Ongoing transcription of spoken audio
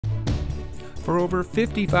For over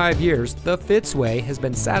 55 years, the Fitzway has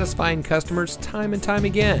been satisfying customers time and time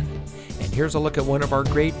again. And here's a look at one of our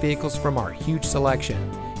great vehicles from our huge selection,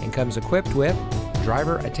 and comes equipped with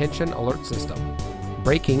driver attention alert system,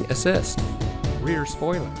 braking assist, rear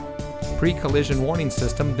spoiler, pre-collision warning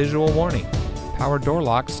system visual warning, power door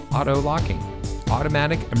locks auto locking,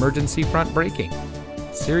 automatic emergency front braking,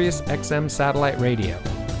 Sirius XM satellite radio,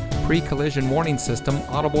 pre-collision warning system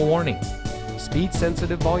audible warning, speed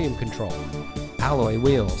sensitive volume control, alloy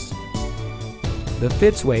wheels. The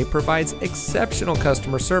Fitzway provides exceptional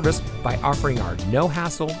customer service by offering our no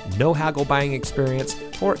hassle, no haggle buying experience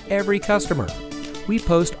for every customer. We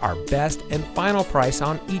post our best and final price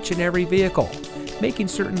on each and every vehicle, making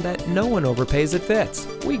certain that no one overpays at Fitz.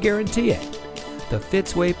 We guarantee it. The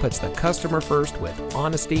Fitzway puts the customer first with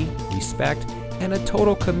honesty, respect, and a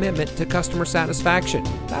total commitment to customer satisfaction.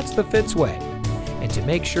 That's the Fitzway. And to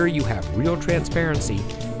make sure you have real transparency,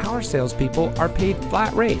 our salespeople are paid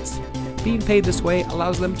flat rates. Being paid this way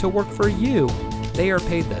allows them to work for you. They are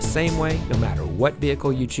paid the same way no matter what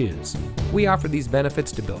vehicle you choose. We offer these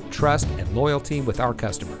benefits to build trust and loyalty with our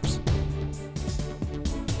customers.